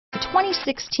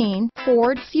2016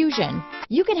 Ford Fusion.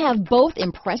 You can have both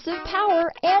impressive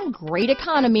power and great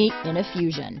economy in a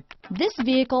Fusion. This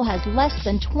vehicle has less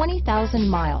than 20,000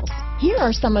 miles. Here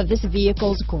are some of this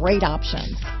vehicle's great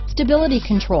options: stability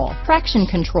control, traction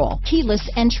control, keyless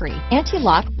entry,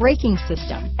 anti-lock braking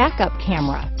system, backup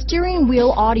camera, steering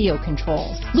wheel audio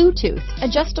controls, Bluetooth,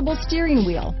 adjustable steering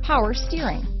wheel, power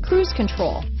steering, cruise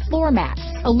control, floor mats,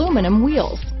 aluminum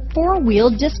wheels, four-wheel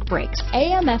disc brakes,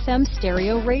 AM/FM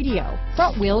stereo radio,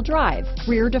 front-wheel drive,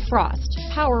 rear defrost,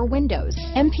 power windows,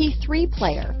 MP3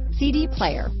 player, CD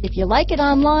player. If you like it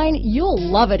online, you'll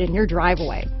love it in your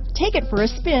driveway. Take it for a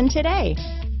spin today.